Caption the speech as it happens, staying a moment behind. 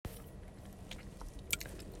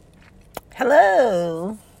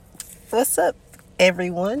Hello. What's up,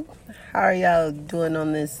 everyone? How are y'all doing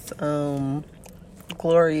on this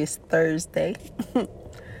glorious Thursday?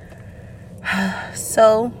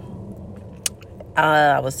 So,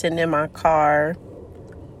 I was sitting in my car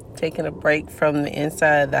taking a break from the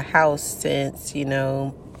inside of the house since,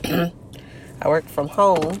 I work from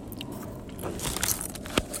home.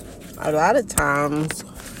 A lot of times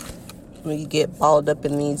when you get balled up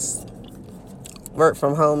in these work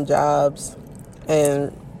from home jobs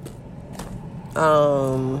and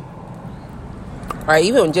or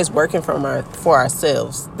even just working for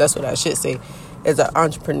ourselves, that's what I should say, as an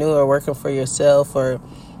entrepreneur working for yourself, or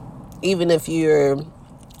even if you're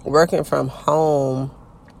working from home,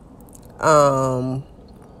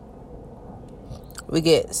 we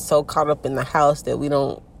get so caught up in the house that we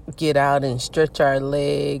don't get out and stretch our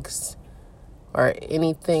legs or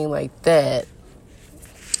anything like that.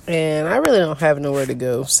 And I really don't have nowhere to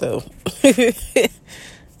go, so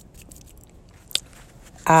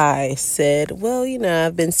I said, well,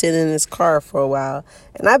 I've been sitting in this car for a while,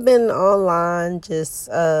 and I've been online just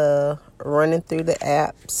running through the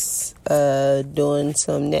apps, doing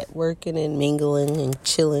some networking and mingling and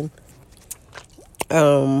chilling.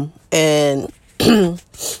 And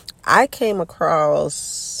I came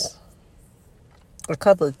across a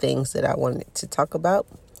couple of things that I wanted to talk about.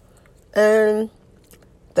 And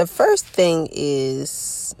the first thing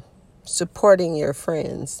is supporting your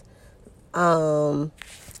friends. I've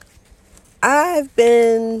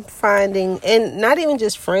been finding, and not even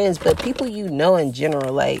just friends, but people in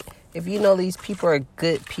general. Like, if you know these people are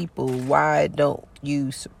good people, why don't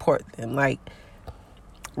you support them? Like,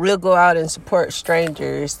 we'll go out and support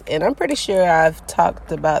strangers, and I'm pretty sure I've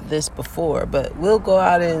talked about this before, but we'll go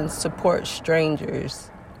out and support strangers,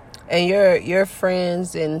 and your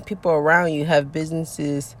friends and people around you have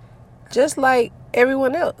businesses just like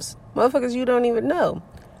everyone else, motherfuckers you don't even know.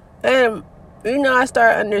 And I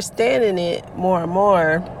start understanding it more and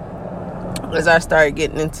more as I start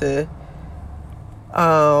getting into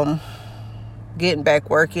getting back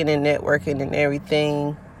working and networking and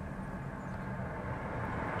everything.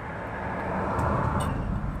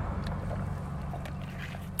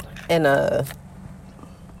 And I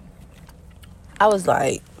was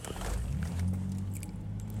like,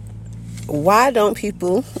 why don't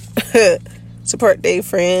people support their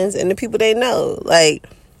friends and the people they know? Like,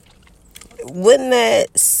 wouldn't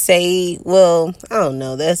that say, well, I don't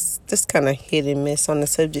know, that's kind of hit and miss on the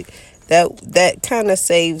subject. That kind of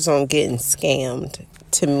saves on getting scammed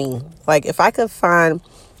to me. Like, if I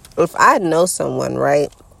know someone,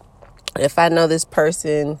 right? If I know this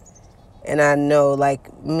person, and I know,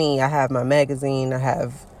 like me, I have my magazine, I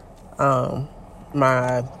have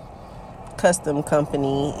my custom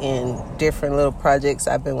company and different little projects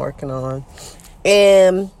I've been working on.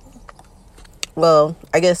 And, well,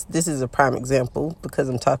 I guess this is a prime example because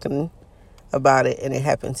I'm talking about it and it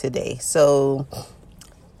happened today. So,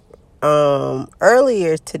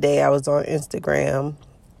 earlier today I was on Instagram,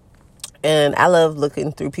 and I love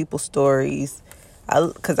looking through people's stories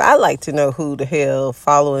because I like to know who the hell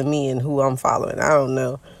following me and who I'm following. I don't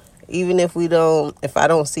know. Even if I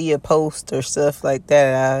don't see a post or stuff like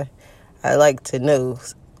that, I like to know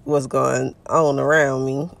what's going on around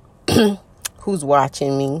me, who's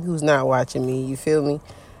watching me, who's not watching me, you feel me?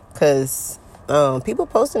 Because people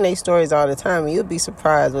posting their stories all the time, and you'll be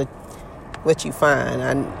surprised what you find.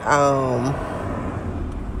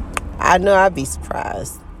 I know I'd be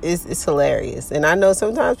surprised. It's hilarious. And I know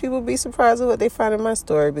sometimes people be surprised with what they find in my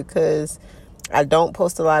story because I don't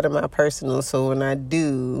post a lot of my personal. So when I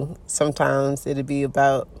do, sometimes it'll be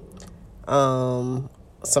about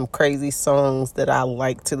some crazy songs that I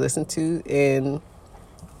like to listen to. And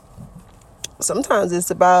sometimes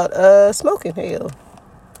it's about smoking, hell.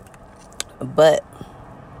 But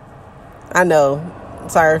I know.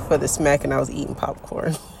 Sorry for the smacking. I was eating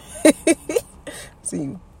popcorn.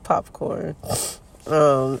 See, popcorn.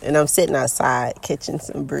 And I'm sitting outside catching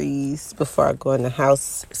some breeze before I go in the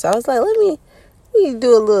house. So I was like, let me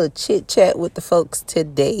do a little chit chat with the folks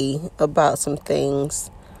today about some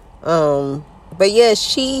things. But yeah,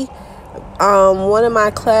 one of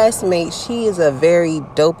my classmates, she is a very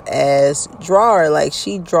dope ass drawer. Like,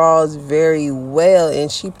 she draws very well, and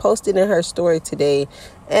she posted in her story today,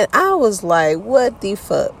 and I was like, what the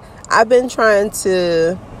fuck? I've been trying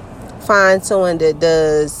to find someone that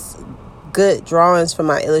does good drawings for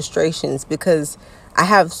my illustrations because I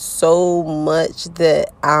have so much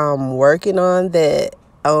that I'm working on that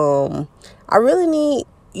I really need,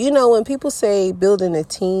 when people say building a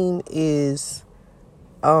team is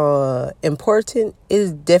important, it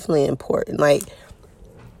is definitely important. Like,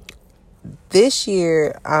 this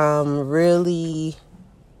year, I'm really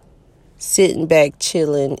sitting back,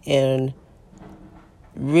 chilling, and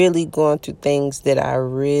really going through things that I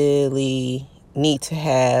really need to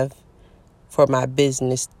have for my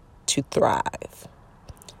business to thrive.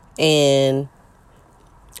 And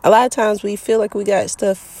a lot of times we feel like we got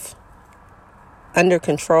stuff under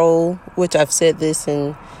control, which I've said this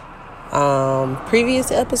in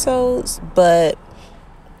previous episodes, but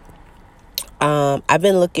I've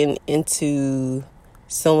been looking into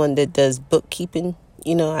someone that does bookkeeping.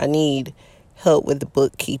 I need help with the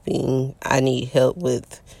bookkeeping. I need help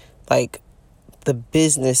with like the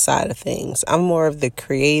business side of things. I'm more of the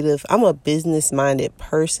creative. I'm a business minded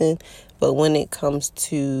person, but when it comes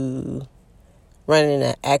to running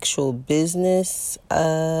an actual business,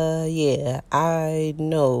 I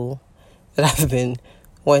know that I've been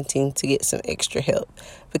wanting to get some extra help,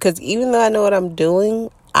 because even though I know what I'm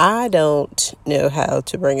doing, I don't know how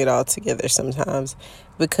to bring it all together sometimes,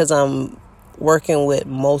 because I'm working with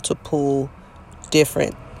multiple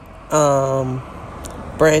different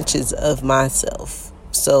branches of myself.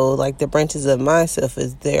 So like the branches of myself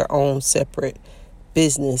is their own separate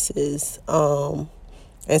businesses.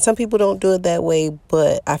 And some people don't do it that way,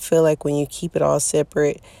 but I feel like when you keep it all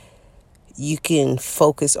separate, you can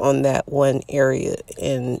focus on that one area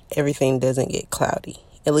and everything doesn't get cloudy,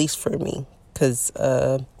 at least for me. Because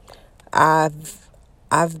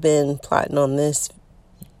I've been plotting on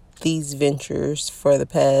these ventures for the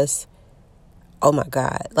past, oh my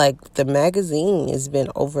God, like the magazine has been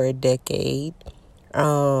over a decade.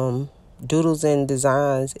 Doodles and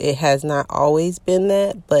Designs, it has not always been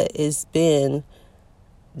that, but it's been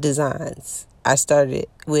designs. I started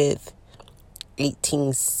with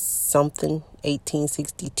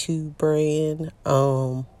 1862 brand.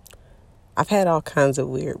 I've had all kinds of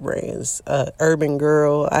weird brands. Urban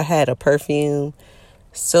Girl, I had a perfume.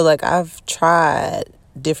 So like I've tried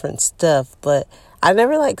different stuff, but I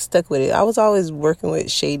never like stuck with it. I was always working with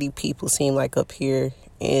shady people, seem like up here.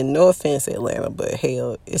 And no offense, Atlanta, but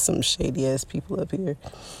hell, it's some shady ass people up here.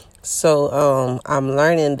 So I'm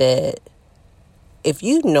learning that if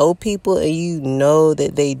you know people and you know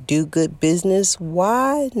that they do good business,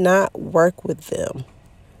 why not work with them?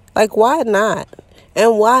 Like, why not?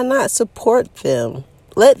 And why not support them?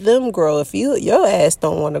 Let them grow. If your ass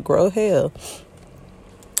don't want to grow, hell.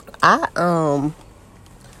 I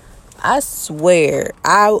swear,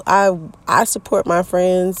 I support my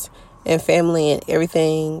friends and family and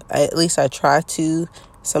everything. At least I try to.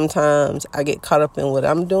 Sometimes I get caught up in what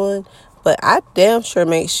I'm doing, but I damn sure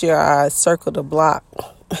make sure I circle the block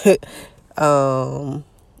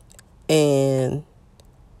and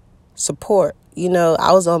support.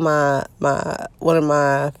 I was on one of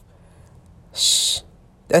my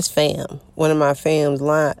one of my fams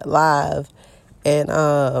live, and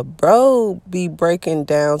bro be breaking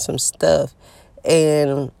down some stuff.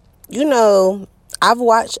 And I've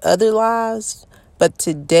watched other lives, but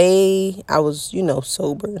today I was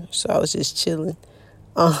sober, so I was just chilling.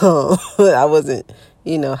 I wasn't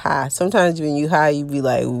high. Sometimes when you high, you be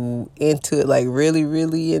like into it, like really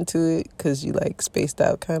really into it, because you like spaced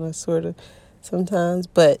out kind of sort of sometimes.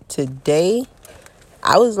 But today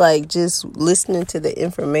I was like just listening to the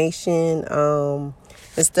information and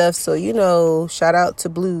stuff. So shout out to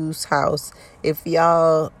Blues House. If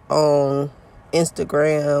y'all on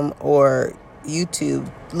Instagram or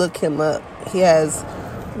YouTube, look him up. He has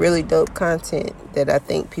really dope content that I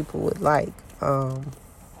think people would like.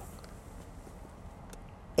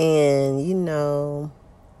 And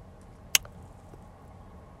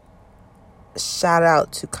shout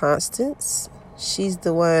out to Constance. She's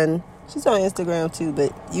the one. She's on Instagram too,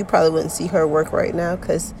 but you probably wouldn't see her work right now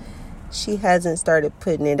because she hasn't started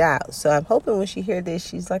putting it out. So I'm hoping when she hears this,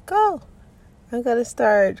 she's like, oh, I'm going to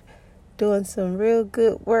start doing some real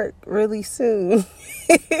good work really soon.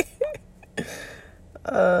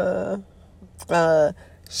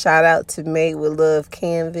 Shout out to Made with Love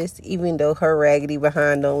Canvas, even though her raggedy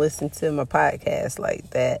behind don't listen to my podcast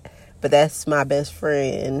like that. But that's my best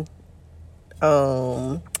friend.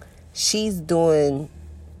 She's doing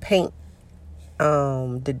paint,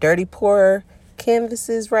 the dirty pour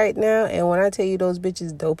canvases right now. And when I tell you those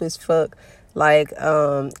bitches dope as fuck, like,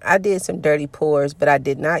 I did some dirty pours, but I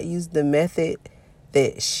did not use the method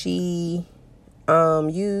that she,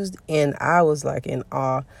 used. And I was like in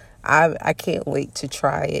awe. I can't wait to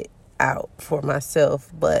try it out for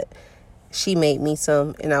myself, but she made me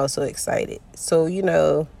some and I was so excited. So,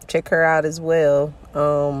 check her out as well.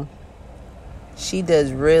 She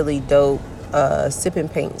does really dope sipping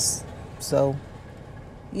paints. So,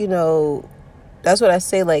 that's what I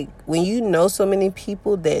say. Like, when you know so many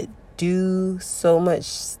people that do so much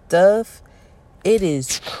stuff, it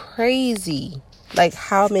is crazy, like,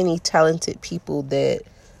 how many talented people that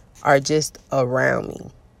are just around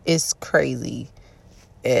me. It's crazy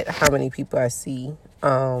at how many people I see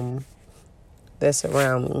that's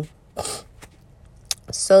around me.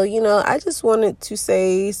 So, I just wanted to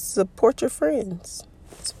say, support your friends.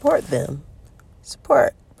 Support them.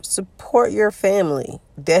 Support your family.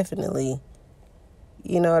 Definitely.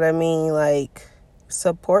 You know what I mean? Like,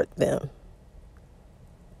 support them.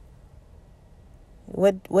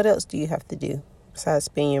 What else do you have to do besides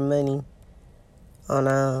spend your money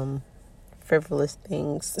on frivolous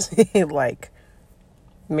things like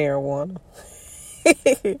marijuana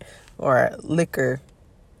or liquor?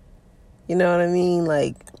 You know what I mean?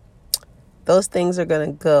 Like, those things are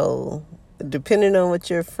gonna go. Depending on what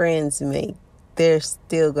your friends make, they're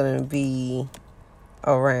still gonna be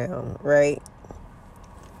around, right?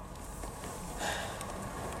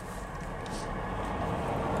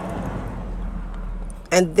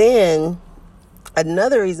 And then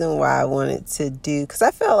another reason why I wanted to do, because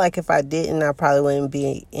I felt like if I didn't, I probably wouldn't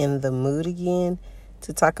be in the mood again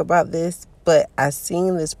to talk about this. But I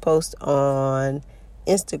seen this post on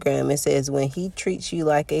Instagram. It says, when he treats you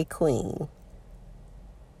like a queen.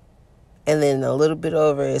 And then a little bit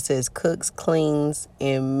over, it says, cooks, cleans,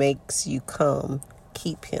 and makes you come,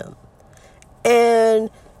 keep him. And,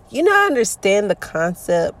 I understand the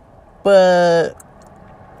concept, but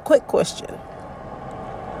quick question.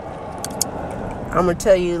 I'm going to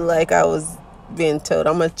tell you, like I was being told,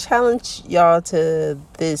 I'm going to challenge y'all to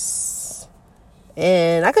this.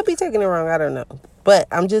 And I could be taking it wrong, I don't know. But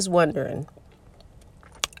I'm just wondering,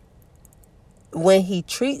 when he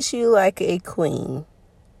treats you like a queen,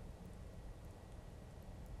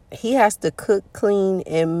 he has to cook, clean,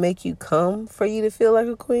 and make you come for you to feel like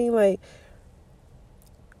a queen? Like,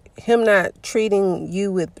 him not treating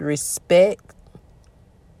you with respect,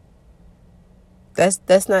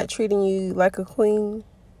 that's not treating you like a queen?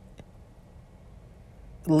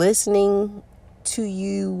 Listening to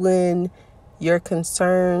you when your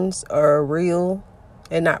concerns are real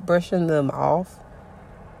and not brushing them off?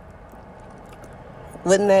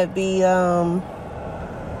 Wouldn't that be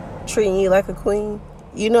treating you like a queen?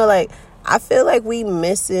 Like, I feel like we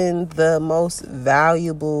missing the most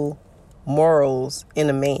valuable morals in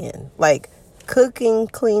a man. Like, cooking,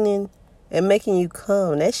 cleaning, and making you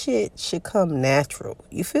come. That shit should come natural.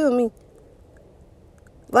 You feel me?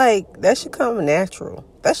 Like, that should come natural.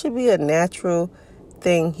 That should be a natural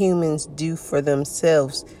thing humans do for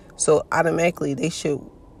themselves. So automatically they should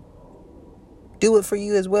do it for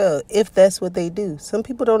you as well, if that's what they do. Some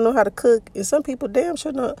people don't know how to cook, and some people damn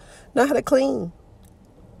sure not know how to clean.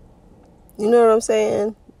 You know what I'm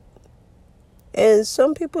saying? And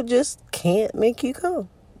some people just can't make you come.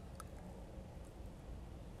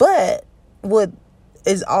 But what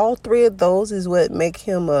is all three of those is what make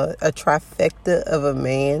him a trifecta of a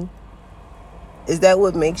man? Is that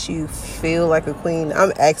what makes you feel like a queen?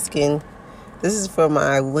 I'm asking. This is for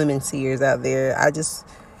my women seers out there.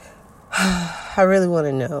 I really want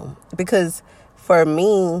to know. Because for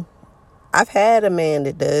me, I've had a man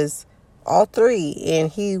that does all three,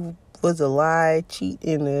 and he was a lie, cheat,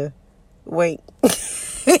 and a wait.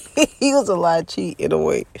 He was a lie, cheat, and a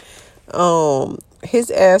wait.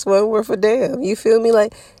 His ass wasn't worth a damn. You feel me?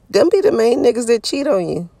 Like, them be the main niggas that cheat on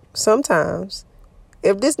you sometimes.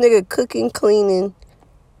 If this nigga cooking, cleaning,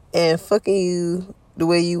 and fucking you the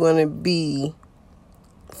way you want to be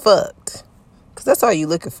fucked, because that's all you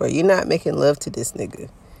looking for. You're not making love to this nigga.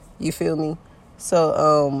 You feel me?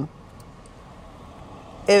 So,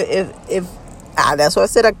 if that's what I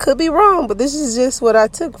said. I could be wrong, but this is just what I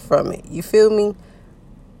took from it. You feel me?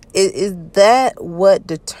 Is that what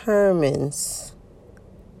determines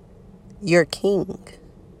your king?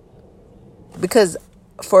 Because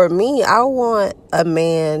for me, I want a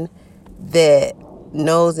man that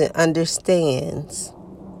knows and understands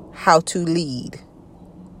how to lead.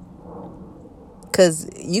 Because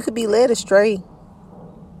you could be led astray.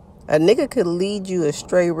 A nigga could lead you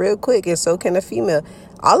astray real quick, and so can a female.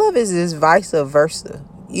 All of it is vice versa.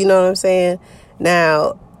 You know what I'm saying?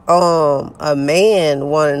 Now, a man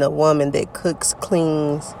wanting a woman that cooks,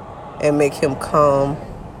 cleans, and make him calm,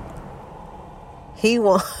 he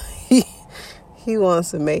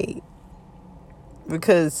wants a maid.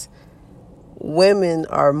 Because women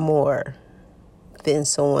are more than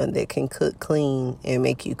someone that can cook, clean, and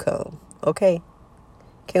make you come. Okay?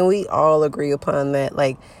 Can we all agree upon that?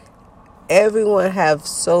 Like, everyone have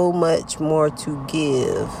so much more to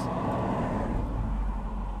give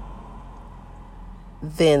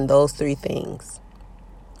than those three things.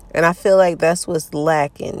 And I feel like that's what's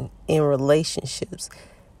lacking in relationships.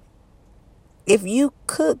 If you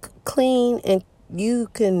cook, clean, and you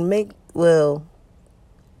can make, well,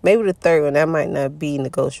 maybe the third one, that might not be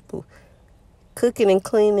negotiable. Cooking and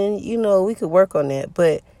cleaning, we could work on that.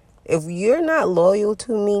 But if you're not loyal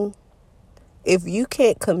to me, if you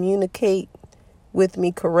can't communicate with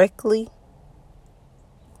me correctly,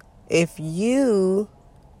 if you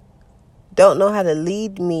don't know how to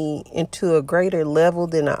lead me into a greater level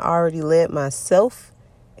than I already led myself,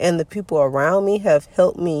 and the people around me have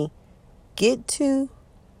helped me get to,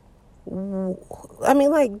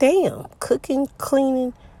 damn, cooking,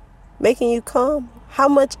 cleaning, making you calm, how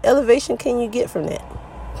much elevation can you get from that?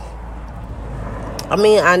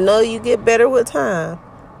 I know you get better with time,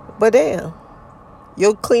 but damn,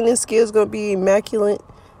 your cleaning skills gonna be immaculate.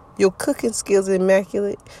 Your cooking skills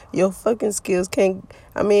immaculate. Your fucking skills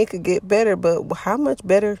it could get better, but how much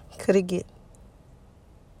better could it get?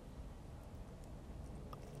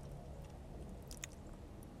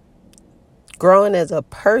 Growing as a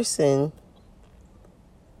person,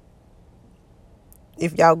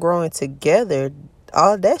 if y'all growing together,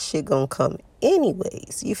 all that shit gonna come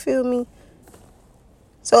anyways. You feel me?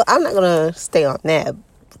 So I'm not gonna stay on that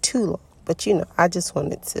too long. But I just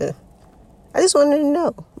wanted to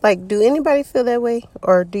know. Like, do anybody feel that way?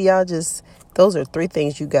 Or do y'all those are 3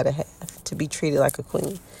 things you gotta have to be treated like a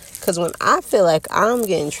queen? Because when I feel like I'm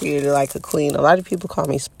getting treated like a queen, a lot of people call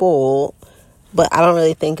me spoiled. But I don't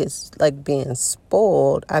really think it's like being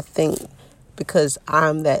spoiled. I think because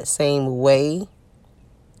I'm that same way,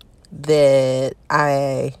 that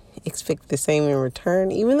I expect the same in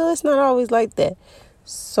return, even though it's not always like that.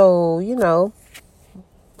 So,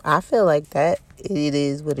 I feel like that. It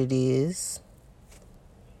is what it is.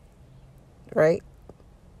 Right?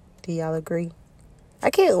 Do y'all agree? I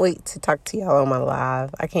can't wait to talk to y'all on my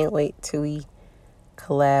live. I can't wait till we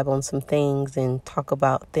collab on some things and talk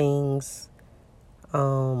about things.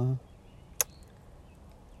 Because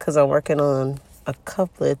I'm working on a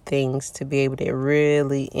couple of things to be able to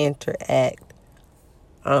really interact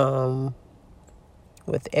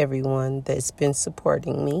with everyone that's been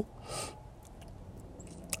supporting me.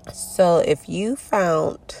 So if you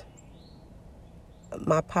found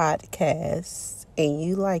my podcast and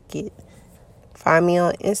you like it, find me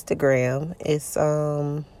on Instagram. It's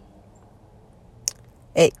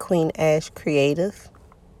at Queen Ash Creative.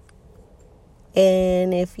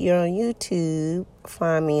 And if you're on YouTube,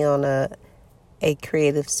 find me on a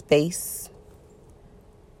creative space.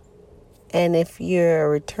 And if you're a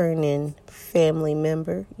returning family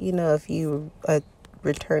member, if you're a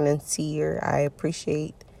returning seer, I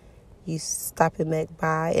appreciate you stopping back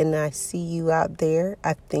by, and I see you out there.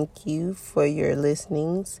 I thank you for your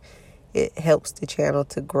listenings. It helps the channel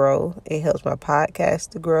to grow. It helps my podcast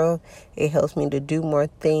to grow. It helps me to do more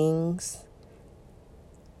things.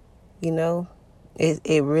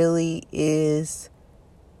 It really is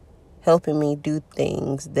helping me do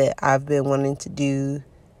things that I've been wanting to do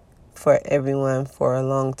for everyone for a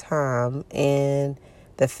long time. And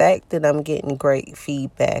the fact that I'm getting great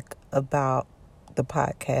feedback about the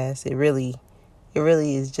podcast, it really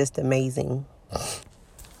is just amazing.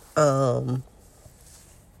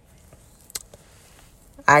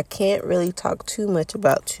 I can't really talk too much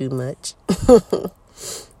about too much.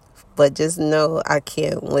 But just know I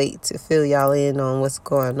can't wait to fill y'all in on what's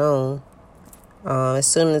going on. As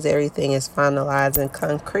soon as everything is finalized and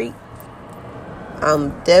concrete,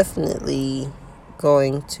 I'm definitely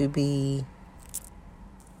going to be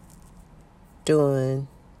doing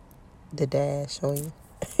the dash on you.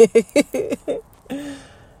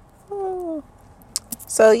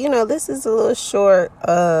 So, this is a little short,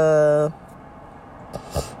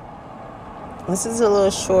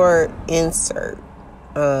 insert.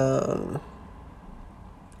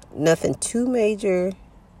 Nothing too major.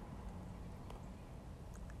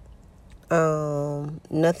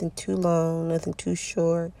 Nothing too long, nothing too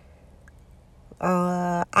short.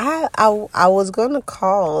 I was gonna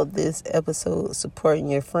call this episode "Supporting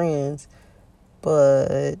Your Friends,"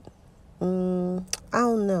 but I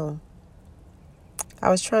don't know. I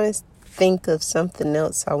was trying to think of something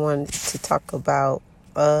else I wanted to talk about.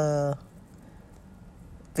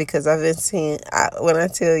 Because I've been seeing, when I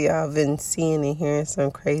tell y'all, I've been seeing and hearing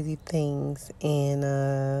some crazy things,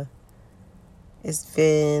 and it's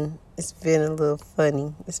been a little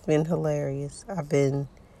funny. It's been hilarious. I've been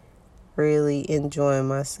really enjoying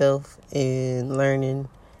myself and learning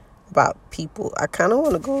about people. I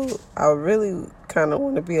really kind of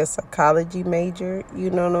want to be a psychology major. You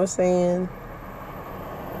know what I'm saying?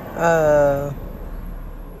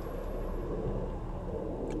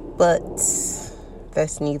 But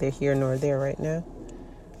that's neither here nor there right now.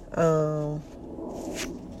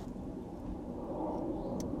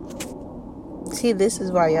 See, this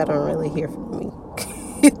is why y'all don't really hear from me.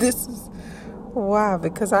 This is why,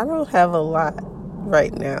 because I don't have a lot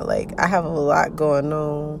right now. Like, I have a lot going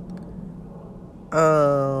on.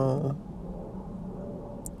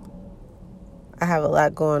 I have a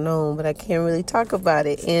lot going on, but I can't really talk about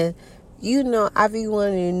it. And, I be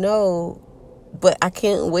wanting to know, but I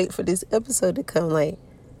can't wait for this episode to come. Like,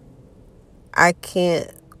 I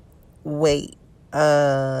can't wait.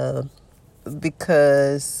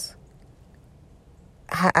 Because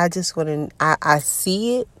I just want to, I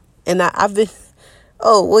see it. And I've been,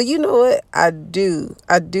 oh, well, you know what? I do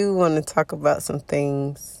want to talk about some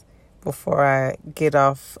things before I get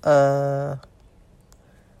off of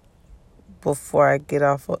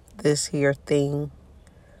this here thing.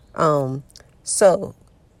 So,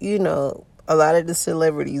 a lot of the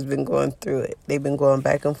celebrities been going through it. They've been going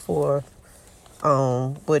back and forth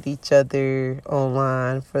with each other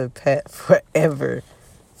online for forever.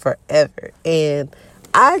 And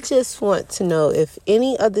I just want to know if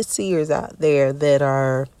any other seers out there that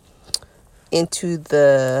are into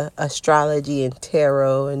the astrology and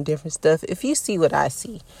tarot and different stuff, if you see what I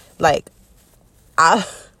see. Like I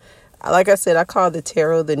said, I call the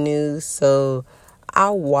tarot the news, so I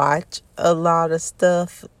watch a lot of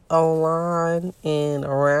stuff online and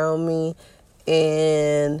around me,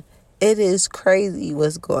 and it is crazy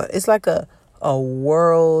what's going on. It's like a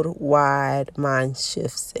worldwide mind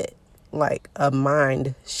shift set. Like a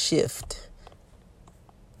mind shift.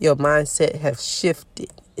 Your mindset has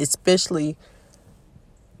shifted. Especially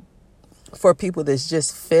for people that's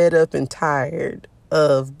just fed up and tired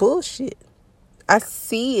of bullshit. I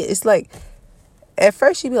see it. It's like, at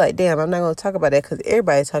first you'd be like, damn, I'm not going to talk about that because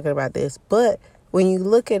everybody's talking about this. But when you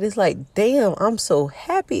look at it, it's like, damn, I'm so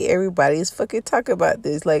happy everybody is fucking talking about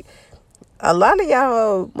this. Like, a lot of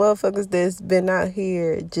y'all motherfuckers that's been out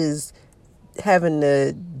here just having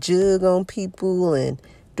to jug on people and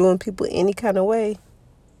doing people any kind of way.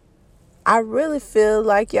 I really feel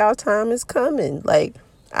like y'all time is coming. Like,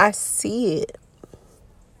 I see it.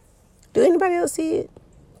 Do anybody else see it?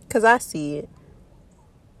 Because I see it.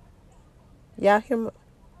 Y'all hear me?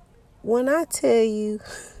 When I tell you,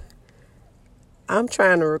 I'm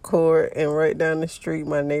trying to record, and right down the street,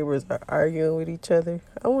 my neighbors are arguing with each other.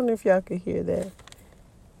 I wonder if y'all could hear that.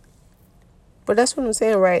 But that's what I'm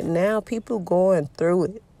saying. Right now, people going through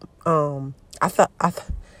it. I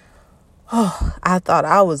thought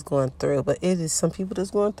I was going through it, but it is some people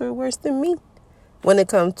that's going through it worse than me. When it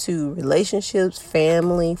comes to relationships,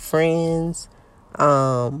 family, friends,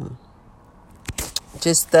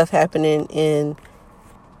 just stuff happening in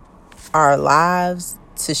our lives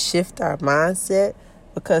to shift our mindset.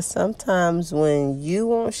 Because sometimes when you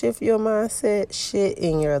won't shift your mindset, shit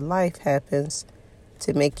in your life happens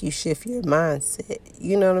to make you shift your mindset.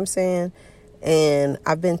 You know what I'm saying? And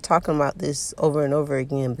I've been talking about this over and over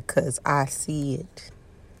again because I see it.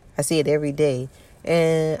 I see it every day.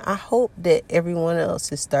 And I hope that everyone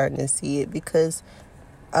else is starting to see it, because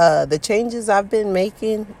the changes I've been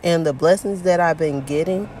making and the blessings that I've been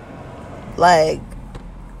getting, like,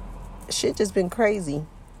 shit just been crazy.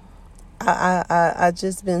 I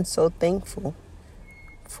just been so thankful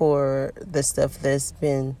for the stuff that's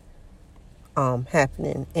been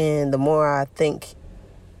happening. And the more I think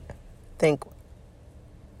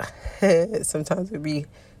sometimes it be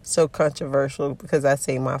so controversial because I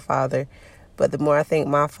say my Father, but the more I think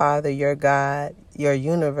my Father, your God, your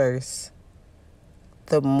universe,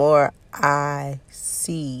 the more I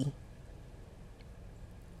see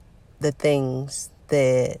the things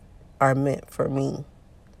that are meant for me.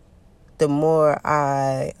 The more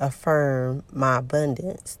I affirm my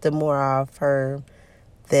abundance, the more I affirm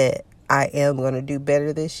that I am going to do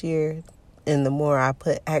better this year, and the more I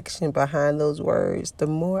put action behind those words, the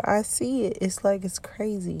more I see it. It's like, it's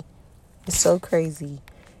crazy. It's so crazy.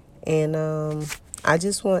 And I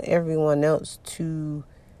just want everyone else to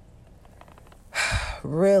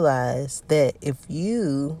realize that if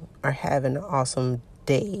you are having an awesome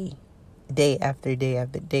day after day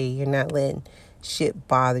after day, you're not letting shit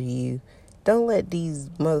bother you. Don't let these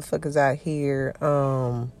motherfuckers out here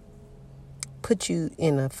put you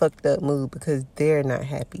in a fucked up mood because they're not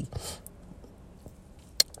happy.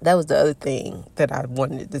 That was the other thing that I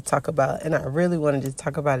wanted to talk about, and I really wanted to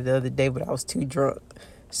talk about it the other day, but I was too drunk.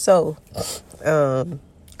 So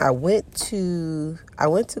I went to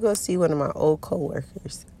go see one of my old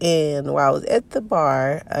coworkers, and while I was at the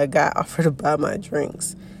bar, I got offered to buy my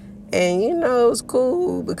drinks. And, it was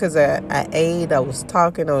cool because I ate, I was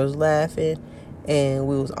talking, I was laughing, and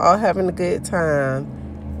we was all having a good time.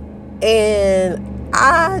 And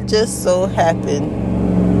I just so happened,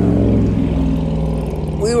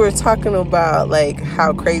 we were talking about, like,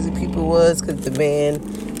 how crazy people was, because the man,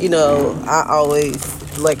 I always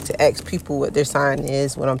like to ask people what their sign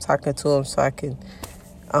is when I'm talking to them, so I can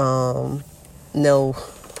know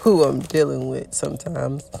who I'm dealing with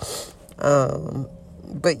sometimes.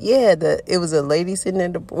 But yeah, it was a lady sitting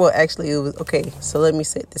at the, well, actually it was, okay, so let me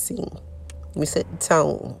set the scene. Let me set the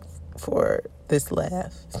tone for this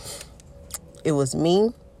laugh. It was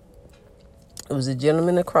me. It was a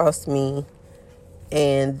gentleman across me.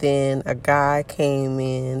 And then a guy came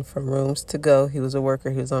in from Rooms to Go. He was a worker.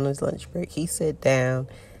 He was on his lunch break. He sat down,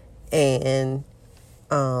 and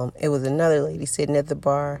it was another lady sitting at the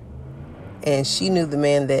bar, and she knew the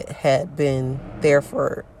man that had been there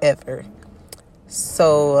forever.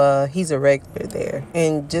 So he's a regular there,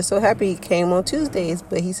 and just so happy he came on Tuesdays,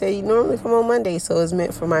 but he said he normally come on Mondays, so it's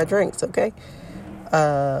meant for my drinks, okay?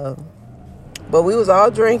 But we was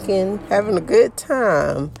all drinking, having a good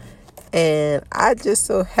time. And I just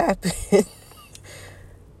so happened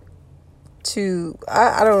to,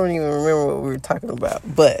 I don't even remember what we were talking about.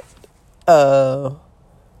 But, oh,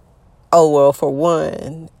 well, for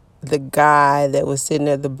one, the guy that was sitting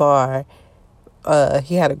at the bar,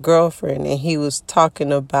 he had a girlfriend. And he was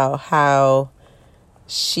talking about how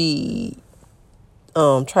she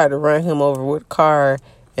tried to run him over with a car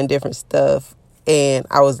and different stuff. And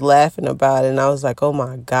I was laughing about it. And I was like, oh,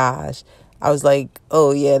 my gosh. I was like,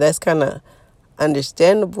 oh, yeah, that's kind of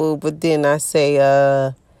understandable. But then I say,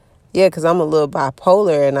 yeah, because I'm a little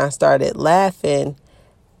bipolar. And I started laughing.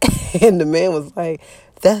 And the man was like,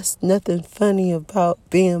 that's nothing funny about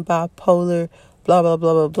being bipolar, blah, blah,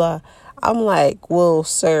 blah, blah, blah. I'm like, well,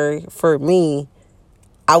 sir, for me,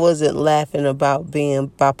 I wasn't laughing about being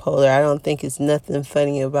bipolar. I don't think it's nothing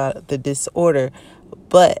funny about the disorder.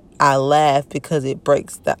 But I laugh because it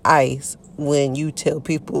breaks the ice when you tell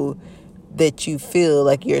people that you feel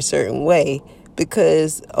like you're a certain way.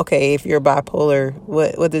 Because, okay, if you're bipolar,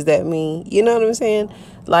 what does that mean? You know what I'm saying?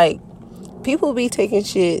 Like, people be taking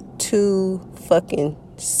shit too fucking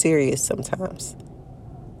serious sometimes.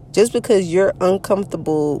 Just because you're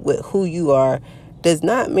uncomfortable with who you are does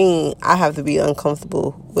not mean I have to be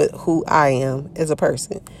uncomfortable with who I am as a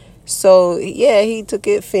person. So, yeah, he took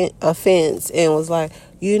offense and was like,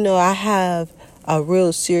 I have a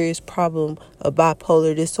real serious problem of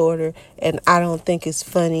bipolar disorder, and I don't think it's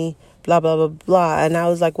funny, blah, blah, blah, blah. And I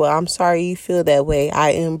was like, well, I'm sorry you feel that way.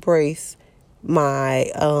 I embrace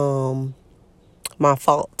my my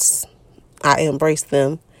faults. I embrace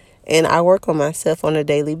them, and I work on myself on a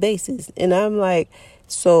daily basis. And I'm like,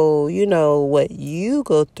 so, what you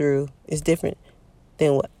go through is different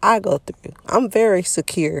than what I go through. I'm very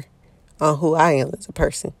secure on who I am as a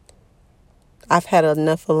person. I've had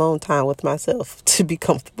enough alone time with myself to be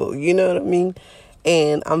comfortable. You know what I mean?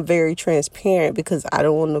 And I'm very transparent because I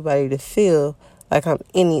don't want nobody to feel like I'm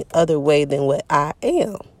any other way than what I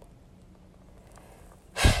am.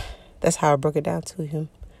 That's how I broke it down to him.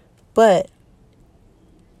 But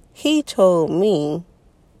he told me,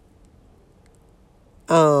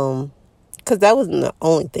 because that wasn't the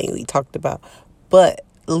only thing we talked about, but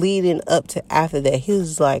leading up to after that, he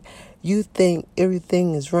was like, you think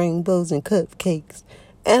everything is rainbows and cupcakes.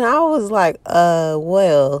 And I was like,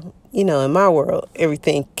 well, in my world,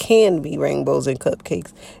 everything can be rainbows and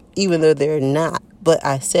cupcakes, even though they're not. But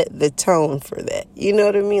I set the tone for that. You know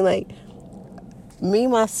what I mean? Like, me,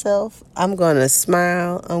 myself, I'm going to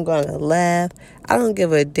smile. I'm going to laugh. I don't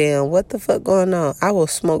give a damn what the fuck going on. I will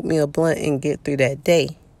smoke me a blunt and get through that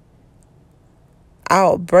day.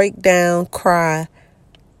 I'll break down, cry,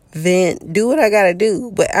 vent, do what I gotta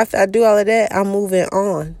do. But after I do all of that, I'm moving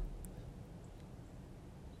on.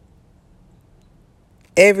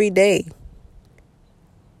 Every day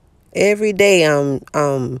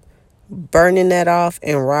I'm burning that off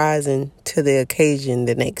and rising to the occasion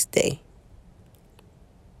the next day.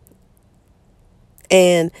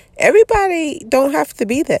 And everybody don't have to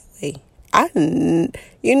be that way. I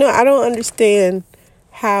don't understand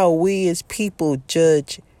how we as people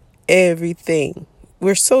judge everything.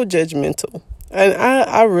 We're so judgmental. And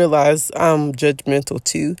I realize I'm judgmental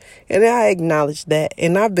too. And I acknowledge that.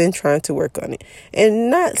 And I've been trying to work on it. And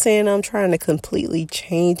not saying I'm trying to completely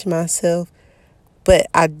change myself. But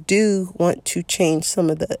I do want to change some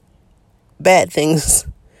of the bad things.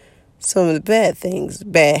 Some of the bad things.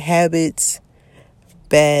 Bad habits.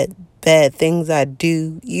 Bad things I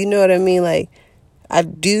do. You know what I mean? Like, I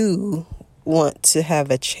do want to have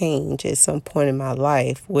a change at some point in my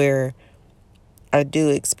life where I do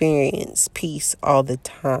experience peace all the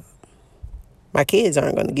time. My kids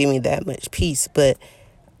aren't going to give me that much peace, but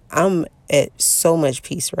I'm at so much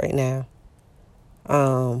peace right now.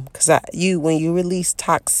 Because when you release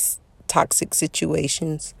toxic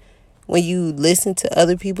situations, when you listen to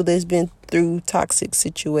other people that's been through toxic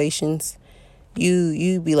situations,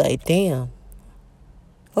 you be like, damn,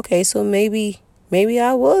 okay, so maybe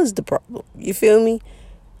I was the problem. You feel me?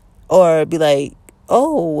 Or be like,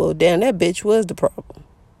 oh, well, damn, that bitch was the problem.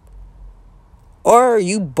 Or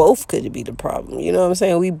you both could be the problem. You know what I'm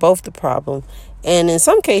saying? We both the problem. And in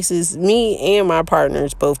some cases, me and my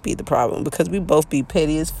partners both be the problem because we both be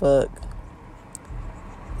petty as fuck.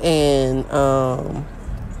 And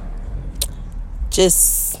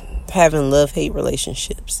just having love-hate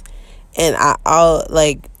relationships. And I'll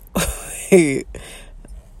like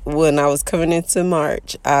when I was coming into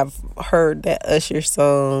March, I've heard that Usher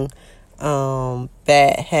song,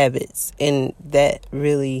 Bad Habits, and that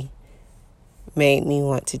really made me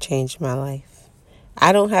want to change my life.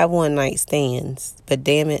 I don't have one night stands, but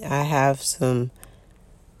damn it, I have some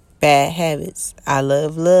bad habits. I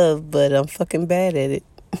love, but I'm fucking bad at it.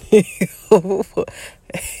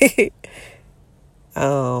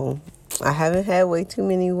 I haven't had way too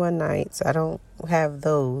many one nights. I don't have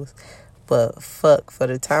those. But fuck, for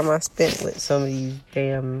the time I spent with some of these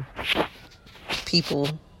damn people,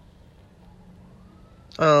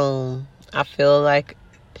 I feel like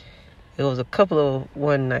it was a couple of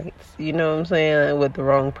one nights, you know what I'm saying, with the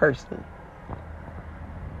wrong person.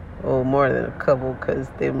 Well, more than a couple, because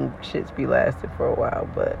them shits be lasting for a while,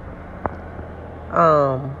 but,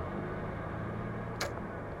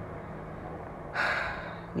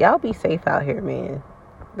 y'all be safe out here, man.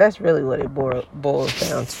 That's really what it boils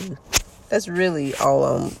down to. That's really all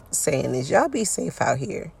I'm saying is y'all be safe out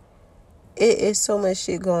here. It is so much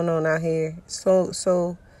shit going on out here.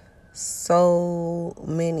 So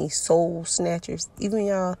many soul snatchers.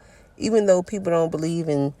 Even though people don't believe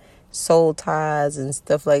in soul ties and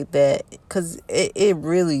stuff like that, because it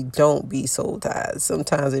really don't be soul ties.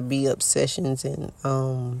 Sometimes it be obsessions and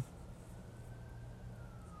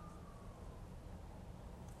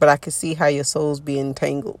but I can see how your souls be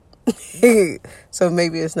entangled. So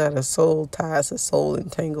maybe it's not a soul tie, it's a soul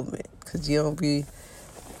entanglement. Because you don't be...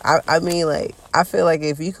 I mean, like, I feel like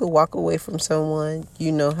if you could walk away from someone,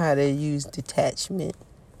 you know how to use detachment,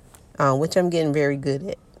 which I'm getting very good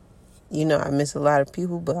at. You know, I miss a lot of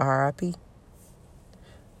people, but RIP.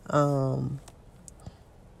 I'm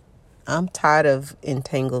tired of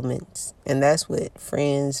entanglements. And that's with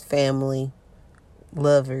friends, family,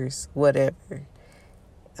 lovers, whatever.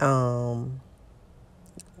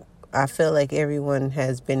 I feel like everyone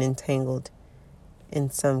has been entangled in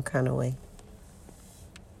some kind of way.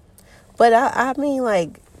 But I mean,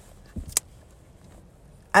 like,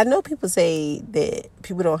 I know people say that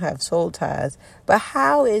people don't have soul ties, but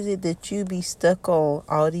how is it that you be stuck on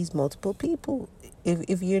all these multiple people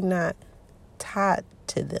if you're not tied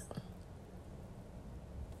to them?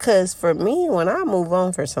 Because for me, when I move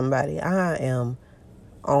on for somebody, I am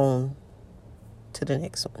on to the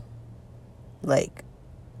next one. Like,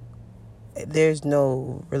 there's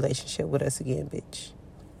no relationship with us again, bitch.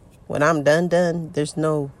 When I'm done, there's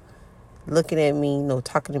no looking at me, no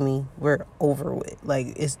talking to me. We're over with.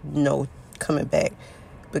 Like, it's no coming back.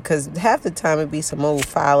 Because half the time it be some old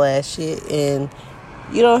foul ass shit and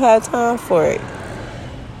you don't have time for it.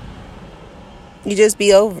 You just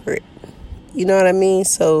be over it. You know what I mean?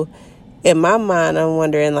 So in my mind, I'm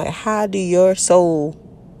wondering, like, how do your soul...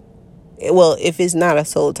 Well, if it's not a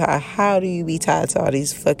soul tie, how do you be tied to all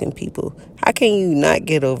these fucking people? How can you not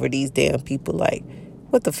get over these damn people? Like,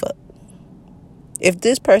 what the fuck? If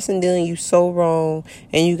this person doing you so wrong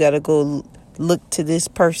and you got to go look to this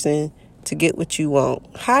person to get what you want,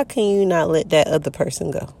 how can you not let that other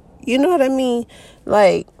person go? You know what I mean?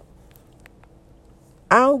 Like,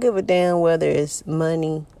 I don't give a damn whether it's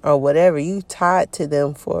money or whatever. You tied to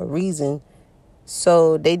them for a reason.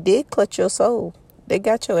 So they did clutch your soul. They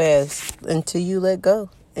got your ass until you let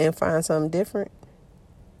go and find something different.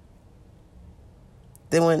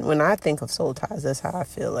 Then when I think of soul ties, that's how I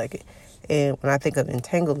feel like it. And when I think of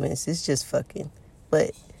entanglements, it's just fucking.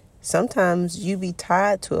 But sometimes you be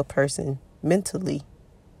tied to a person mentally.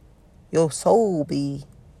 Your soul be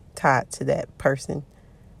tied to that person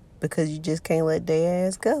because you just can't let their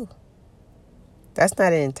ass go. That's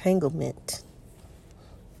not an entanglement.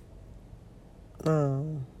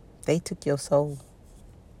 They took your soul.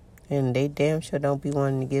 And they damn sure don't be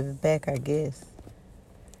wanting to give it back, I guess.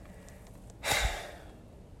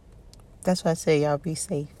 That's why I say y'all be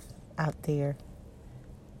safe out there.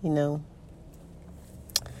 You know.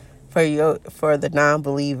 For the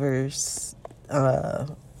non-believers,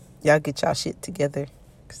 y'all get y'all shit together.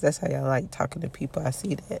 Because that's how y'all like talking to people. I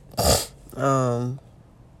see that.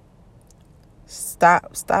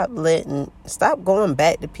 Stop going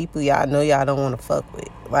back to people y'all know y'all don't want to fuck with.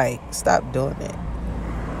 Like, stop doing that.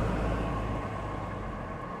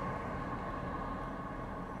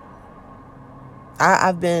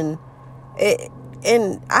 I've been,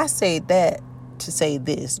 and I say that to say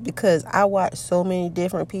this because I watch so many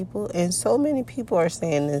different people, and so many people are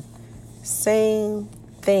saying the same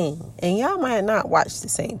thing, and y'all might not watch the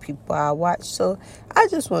same people I watch. So I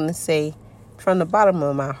just want to say, from the bottom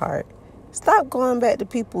of my heart, stop going back to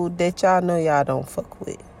people that y'all know y'all don't fuck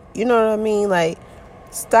with. You know what I mean? Like,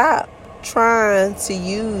 stop trying to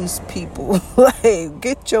use people. Like,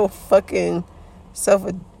 get your fucking self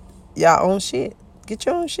y'all own shit. Get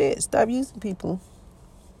your own shit. Stop using people.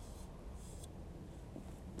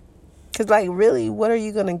 Because, like, really, what are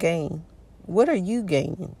you going to gain? What are you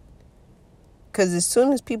gaining? Because as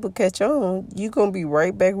soon as people catch on, you're going to be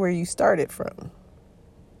right back where you started from.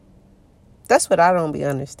 That's what I don't be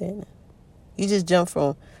understanding. You just jump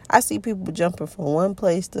from... I see people jumping from one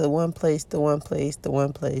place to one place to one place to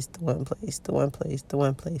one place to one place to one place to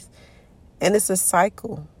one place. And it's a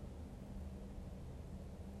cycle.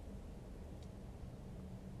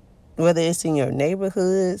 Whether it's in your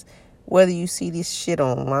neighborhoods, whether you see this shit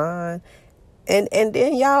online. And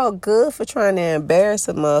then y'all good for trying to embarrass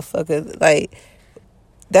a motherfucker. Like,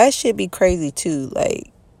 that shit be crazy too.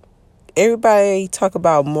 Like, everybody talk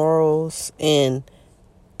about morals and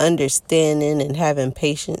understanding and having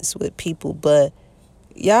patience with people, but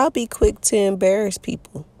y'all be quick to embarrass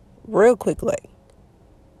people real quick, like.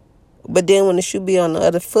 But then when the shoe be on the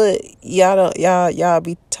other foot, y'all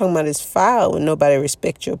be talking about it's foul when nobody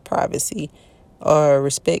respect your privacy or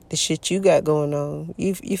respect the shit you got going on.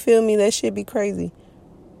 You feel me? That shit be crazy.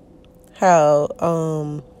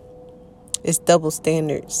 How it's double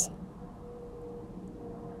standards.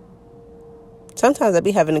 Sometimes I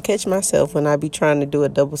be having to catch myself when I be trying to do a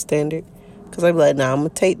double standard. Because I be like, nah, I'm going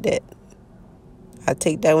to take that. I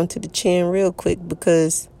take that one to the chin real quick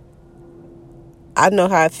because I know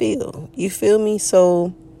how I feel. You feel me?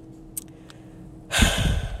 So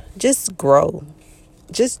just grow.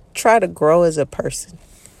 Just try to grow as a person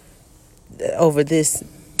over this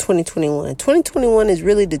 2021. 2021 is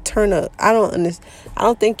really the turn up. I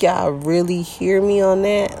don't think y'all really hear me on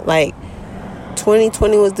that. Like,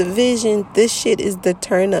 2020 was the vision. This shit is the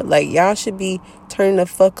turn up. Like, y'all should be turning the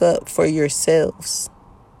fuck up for yourselves.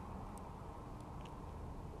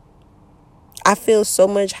 I feel so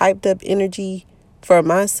much hyped up energy for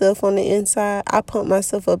myself on the inside. I pump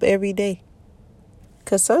myself up every day.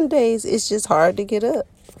 Because some days it's just hard to get up.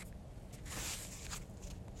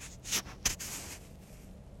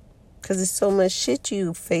 Because there's so much shit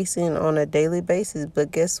you facing on a daily basis.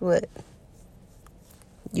 But guess what?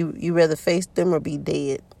 You rather face them or be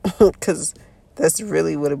dead. Because that's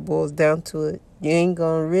really what it boils down to. It. You ain't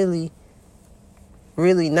going to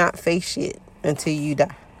really not face shit until you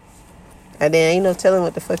die. And then ain't no telling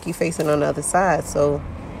what the fuck you facing on the other side. So,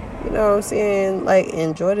 you know what I'm saying? Like,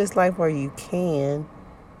 enjoy this life where you can.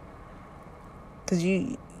 Because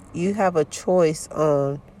you have a choice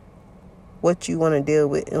on what you want to deal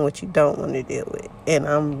with and what you don't want to deal with. And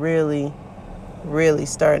I'm really, really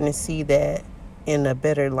starting to see that in a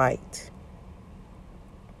better light.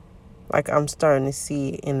 Like, I'm starting to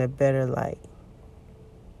see it in a better light.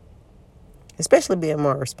 Especially being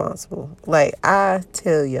more responsible. Like, I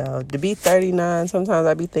tell y'all, to be 39, sometimes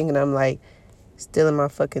I be thinking I'm, like, still in my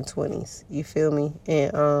fucking 20s. You feel me?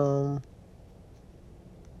 And,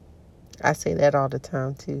 I say that all the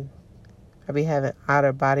time, too. I be having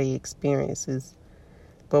out-of-body experiences.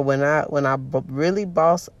 But when I really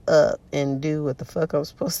boss up and do what the fuck I'm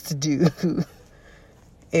supposed to do,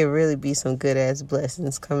 it really be some good-ass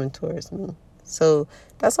blessings coming towards me. So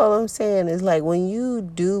that's all I'm saying is, like, when you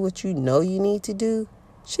do what you know you need to do,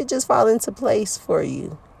 shit just fall into place for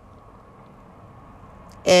you.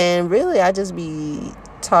 And really, I just be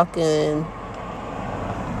talking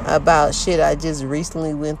about shit I just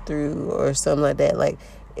recently went through or something like that. Like,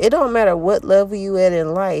 it don't matter what level you at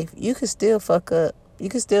in life, you can still fuck up. You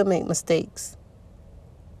can still make mistakes.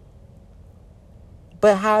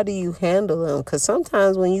 But how do you handle them? Because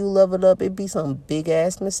sometimes when you level up, it be some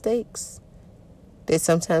big-ass mistakes that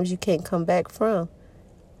sometimes you can't come back from.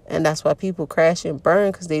 And that's why people crash and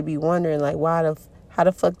burn, because they be wondering, like, how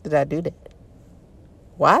the fuck did I do that?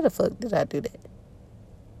 Why the fuck did I do that?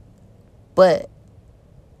 But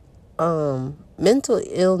mental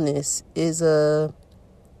illness is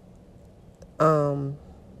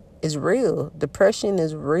real. Depression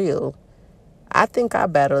is real. I think I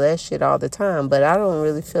battle that shit all the time, but I don't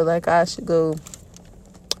really feel like I should go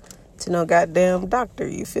to no goddamn doctor.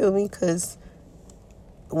 You feel me? Because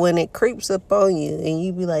when it creeps up on you and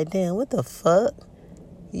you be like, damn, what the fuck?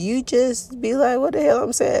 You just be like, what the hell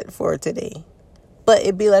I'm sad for today? But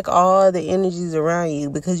it be like all the energies around you,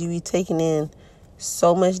 because you be taking in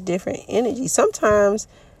so much different energy. Sometimes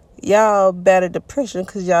Y'all battle depression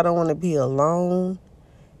because y'all don't want to be alone.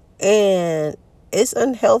 And it's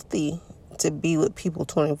unhealthy to be with people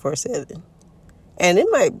 24/7. And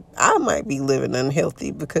I might be living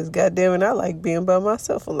unhealthy because goddamn it, I like being by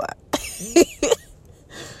myself a lot.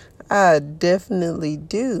 I definitely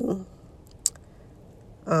do.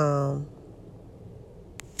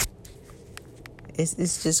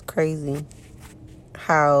 It's just crazy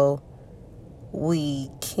how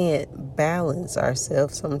we can't balance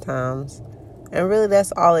ourselves sometimes. And really,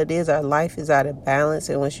 that's all it is. Our life is out of balance.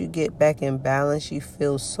 And once you get back in balance, you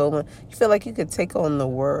feel so much. You feel like you could take on the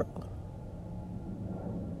world.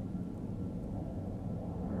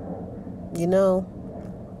 You know?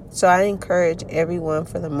 So I encourage everyone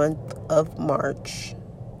for the month of March,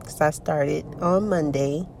 because I started on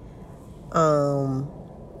Monday,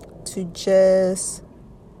 to just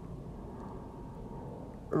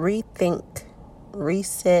rethink,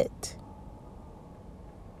 reset,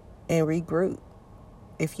 and regroup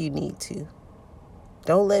if you need to.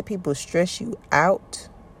 Don't let people stress you out.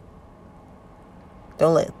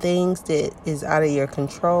 Don't let things that is out of your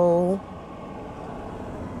control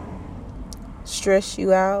stress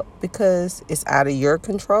you out, because it's out of your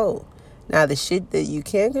control. Now, the shit that you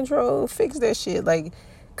can control, fix that shit. Like,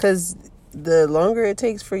 because the longer it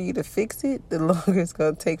takes for you to fix it, the longer it's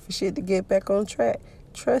going to take for shit to get back on track.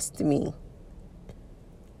 Trust me.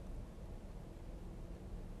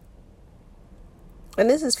 And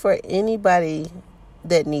this is for anybody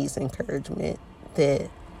that needs encouragement, that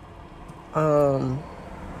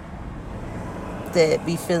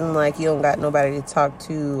be feeling like you don't got nobody to talk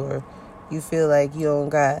to, or you feel like you don't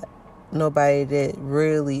got nobody that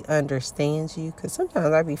really understands you. Because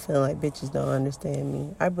sometimes I be feeling like bitches don't understand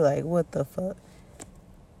me. I be like, what the fuck?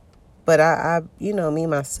 But I me,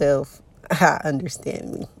 myself, I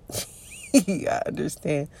understand me. I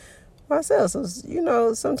understand myself. So,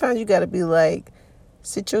 sometimes you got to be like,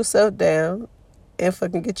 sit yourself down and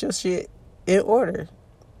fucking get your shit in order.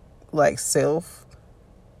 Like, self,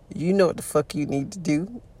 you know what the fuck you need to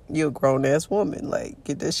do. You're a grown-ass woman. Like,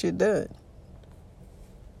 get that shit done.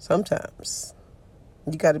 Sometimes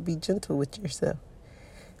you got to be gentle with yourself.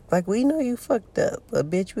 Like, we know you fucked up, but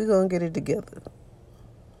bitch, we gonna get it together.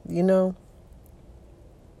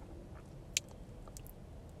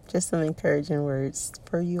 Just some encouraging words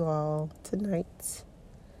for you all tonight.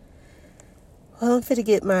 Well, I'm finna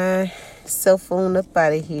get my cell phone up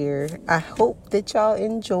out of here. I hope that y'all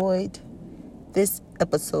enjoyed this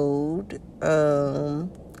episode.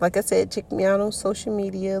 Like I said, check me out on social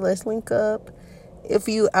media. Let's link up. If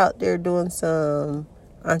you out there doing some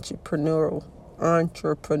entrepreneurial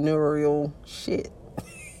shit.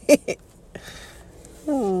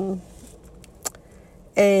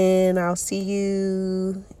 And I'll see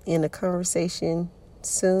you in a conversation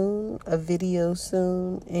soon, a video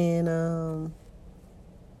soon, and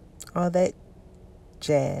all that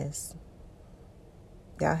jazz.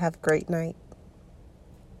 Y'all have a great night.